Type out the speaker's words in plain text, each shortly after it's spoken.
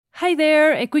Hi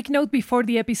there, a quick note before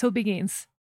the episode begins.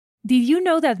 Did you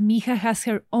know that Mija has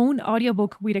her own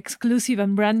audiobook with exclusive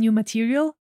and brand new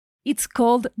material? It's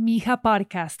called Mija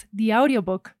Podcast, the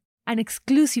audiobook, an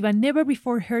exclusive and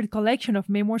never-before-heard collection of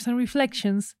memoirs and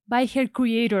reflections by her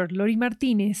creator, Lori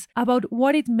Martinez, about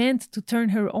what it meant to turn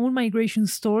her own migration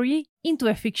story into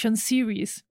a fiction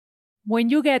series. When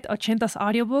you get Ochentas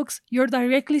audiobooks, you're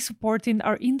directly supporting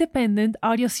our independent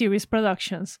audio series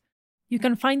productions. You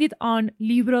can find it on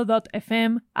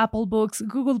Libro.fm, Apple Books,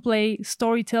 Google Play,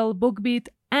 Storytel, BookBeat,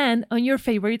 and on your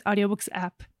favorite audiobooks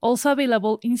app. Also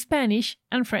available in Spanish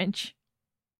and French.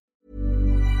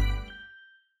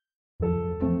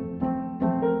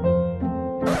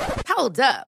 Hold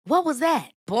up. What was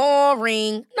that?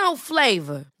 Boring. No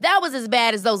flavor. That was as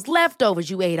bad as those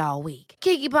leftovers you ate all week.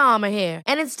 Keke Palmer here,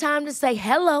 and it's time to say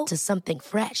hello to something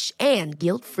fresh and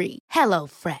guilt-free. Hello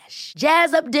Fresh.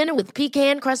 Jazz up dinner with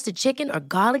pecan-crusted chicken or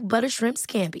garlic butter shrimp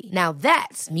scampi. Now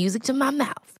that's music to my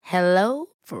mouth. Hello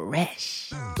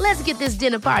Fresh. Let's get this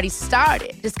dinner party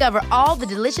started. Discover all the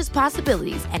delicious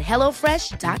possibilities at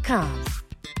hellofresh.com.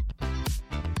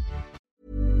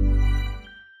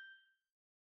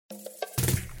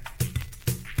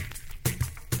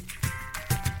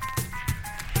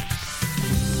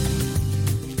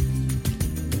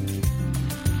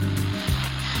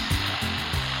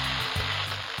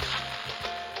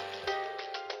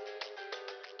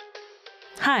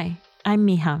 Hi, I'm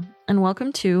Mija, and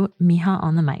welcome to Mija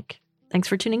on the Mic. Thanks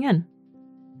for tuning in.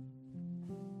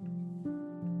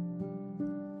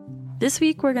 This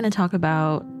week, we're going to talk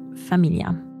about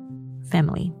familia,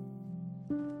 family.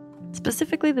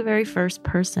 Specifically, the very first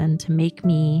person to make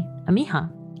me a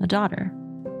Mija, a daughter.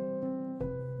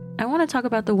 I want to talk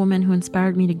about the woman who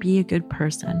inspired me to be a good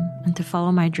person and to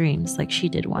follow my dreams like she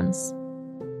did once,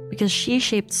 because she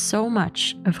shaped so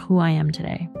much of who I am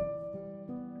today.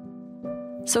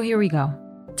 So here we go.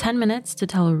 10 minutes to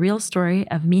tell a real story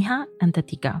of Mija and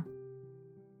Tetica.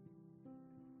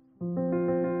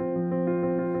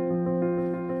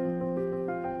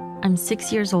 I'm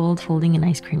 6 years old holding an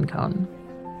ice cream cone.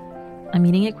 I'm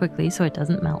eating it quickly so it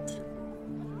doesn't melt.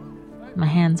 My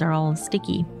hands are all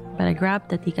sticky, but I grab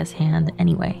Tetica's hand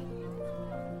anyway.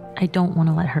 I don't want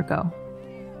to let her go.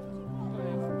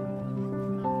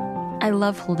 I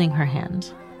love holding her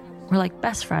hand. We're like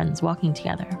best friends walking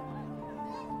together.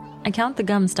 I count the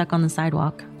gum stuck on the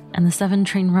sidewalk, and the 7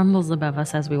 train rumbles above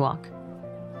us as we walk.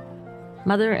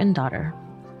 Mother and daughter.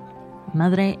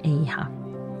 Madre e hija.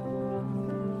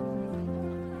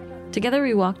 Together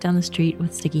we walk down the street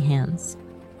with sticky hands.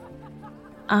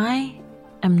 I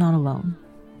am not alone.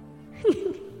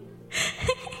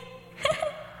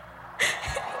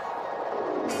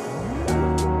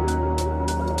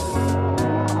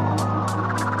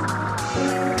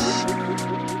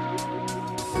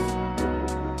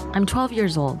 I'm 12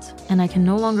 years old, and I can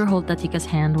no longer hold Tatica's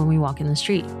hand when we walk in the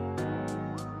street.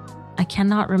 I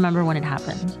cannot remember when it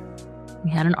happened.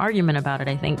 We had an argument about it,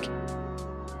 I think.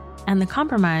 And the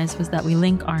compromise was that we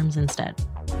link arms instead.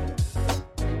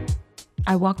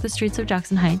 I walk the streets of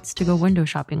Jackson Heights to go window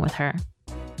shopping with her.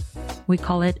 We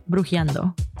call it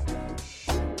brujeando.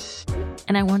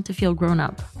 And I want to feel grown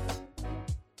up.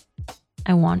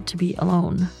 I want to be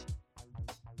alone.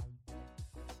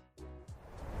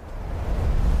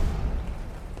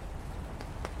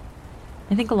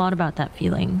 I think a lot about that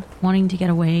feeling, wanting to get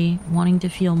away, wanting to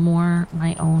feel more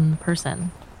my own person.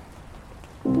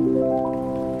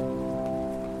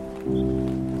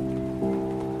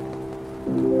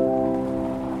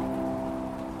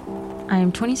 I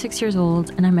am 26 years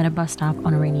old and I'm at a bus stop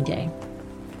on a rainy day.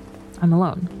 I'm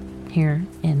alone, here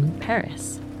in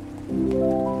Paris.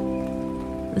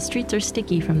 The streets are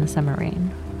sticky from the summer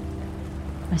rain.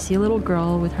 I see a little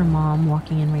girl with her mom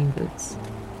walking in rain boots.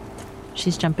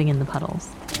 She's jumping in the puddles.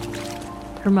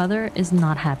 Her mother is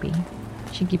not happy.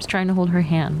 She keeps trying to hold her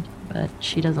hand, but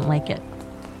she doesn't like it.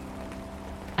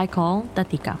 I call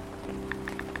Tetica.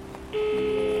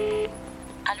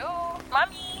 Hello,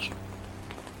 Mami.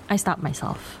 I stop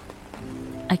myself.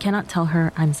 I cannot tell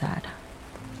her I'm sad,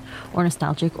 or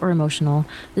nostalgic, or emotional.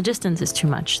 The distance is too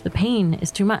much. The pain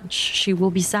is too much. She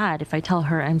will be sad if I tell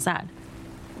her I'm sad.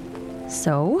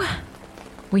 So,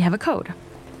 we have a code.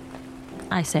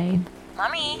 I say,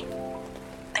 Mami,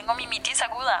 tengo mimitis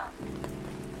aguda.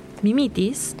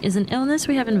 Mimitis is an illness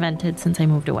we have invented since I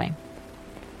moved away.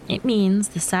 It means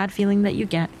the sad feeling that you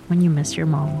get when you miss your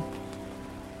mom.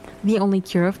 The only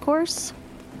cure, of course,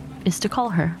 is to call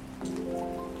her.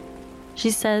 She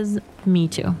says, me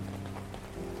too.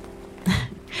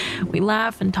 We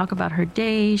laugh and talk about her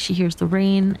day. She hears the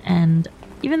rain, and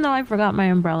even though I forgot my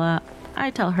umbrella,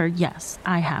 I tell her, yes,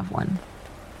 I have one.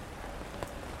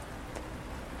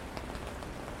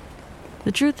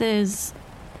 The truth is,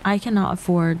 I cannot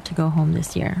afford to go home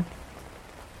this year.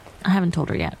 I haven't told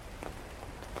her yet.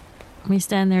 We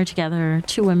stand there together,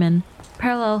 two women,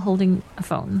 parallel holding a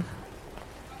phone.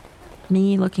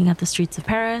 Me looking at the streets of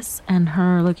Paris, and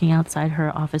her looking outside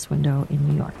her office window in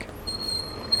New York.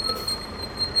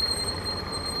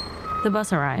 The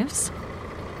bus arrives,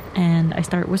 and I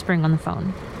start whispering on the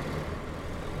phone.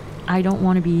 I don't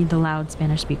want to be the loud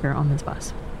Spanish speaker on this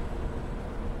bus.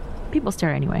 People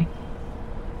stare anyway.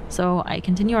 So I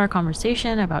continue our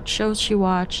conversation about shows she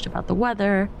watched, about the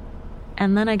weather,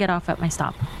 and then I get off at my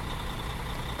stop.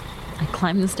 I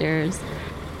climb the stairs,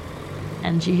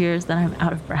 and she hears that I'm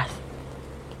out of breath.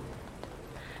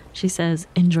 She says,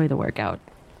 "Enjoy the workout."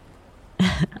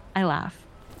 I laugh.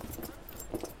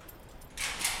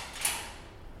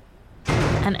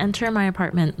 And enter my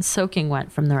apartment soaking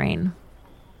wet from the rain,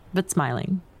 but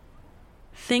smiling.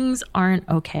 Things aren't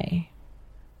okay,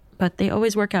 but they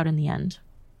always work out in the end.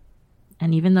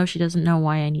 And even though she doesn't know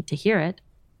why I need to hear it,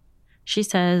 she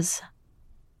says,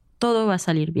 "Todo va a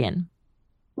salir bien."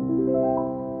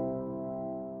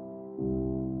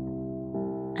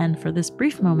 And for this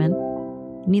brief moment,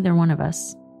 neither one of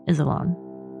us is alone.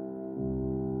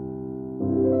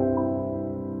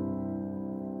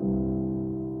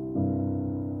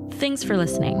 Thanks for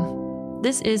listening.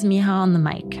 This is Mija on the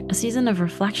Mic, a season of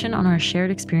reflection on our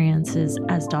shared experiences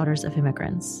as daughters of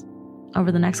immigrants.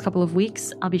 Over the next couple of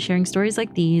weeks, I'll be sharing stories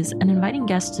like these and inviting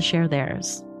guests to share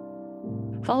theirs.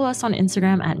 Follow us on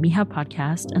Instagram at Mija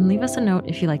Podcast and leave us a note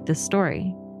if you like this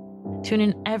story. Tune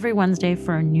in every Wednesday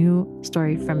for a new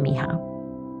story from Mija.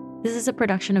 This is a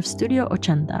production of Studio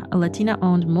 80, a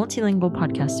Latina-owned multilingual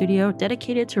podcast studio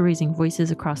dedicated to raising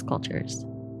voices across cultures.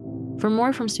 For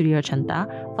more from Studio 80,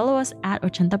 follow us at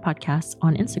 80 Podcasts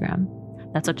on Instagram.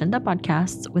 That's 80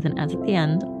 Podcasts with an S at the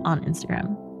end on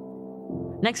Instagram.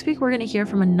 Next week, we're going to hear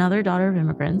from another daughter of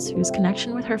immigrants whose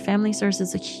connection with her family serves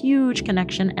as a huge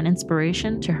connection and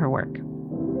inspiration to her work.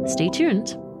 Stay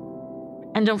tuned.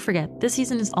 And don't forget, this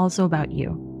season is also about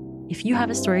you. If you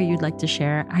have a story you'd like to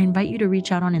share, I invite you to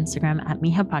reach out on Instagram at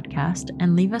Mija Podcast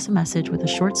and leave us a message with a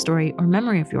short story or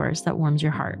memory of yours that warms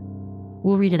your heart.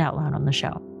 We'll read it out loud on the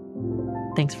show.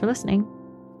 Thanks for listening.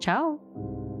 Ciao.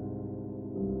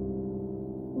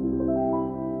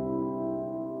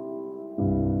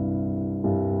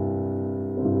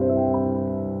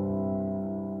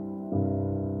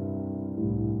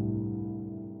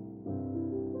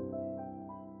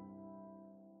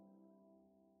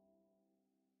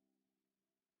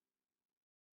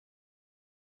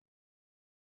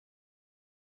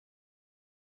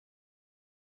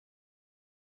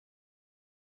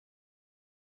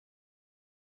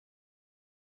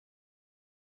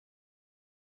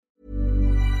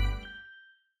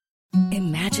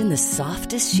 Imagine the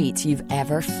softest sheets you've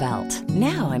ever felt.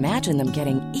 Now imagine them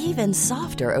getting even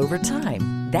softer over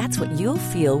time. That's what you'll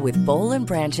feel with Boll &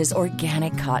 Branch's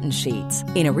organic cotton sheets.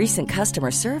 In a recent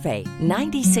customer survey,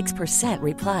 96%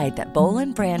 replied that Boll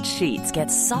 & Branch sheets get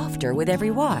softer with every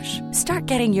wash. Start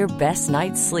getting your best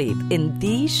night's sleep in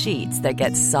these sheets that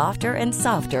get softer and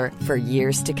softer for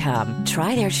years to come.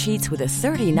 Try their sheets with a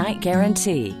 30-night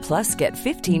guarantee. Plus, get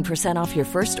 15% off your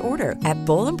first order at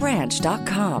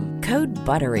bollandbranch.com. Code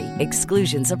BUTTERY.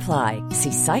 Exclusions apply.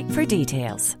 See site for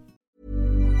details.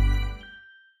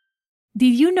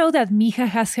 Did you know that Mija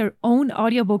has her own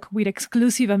audiobook with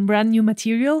exclusive and brand new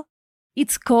material?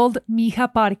 It's called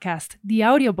Mija Podcast, the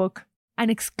audiobook, an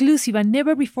exclusive and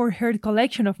never-before-heard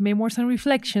collection of memoirs and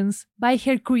reflections by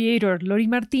her creator, Lori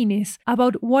Martinez,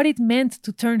 about what it meant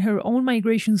to turn her own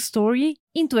migration story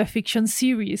into a fiction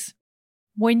series.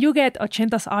 When you get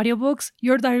 80's audiobooks,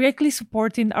 you're directly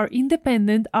supporting our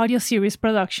independent audio series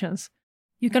productions.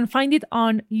 You can find it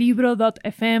on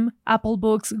Libro.fm, Apple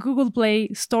Books, Google Play,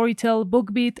 Storytel,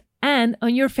 BookBeat, and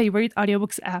on your favorite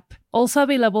audiobooks app. Also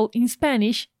available in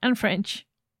Spanish and French.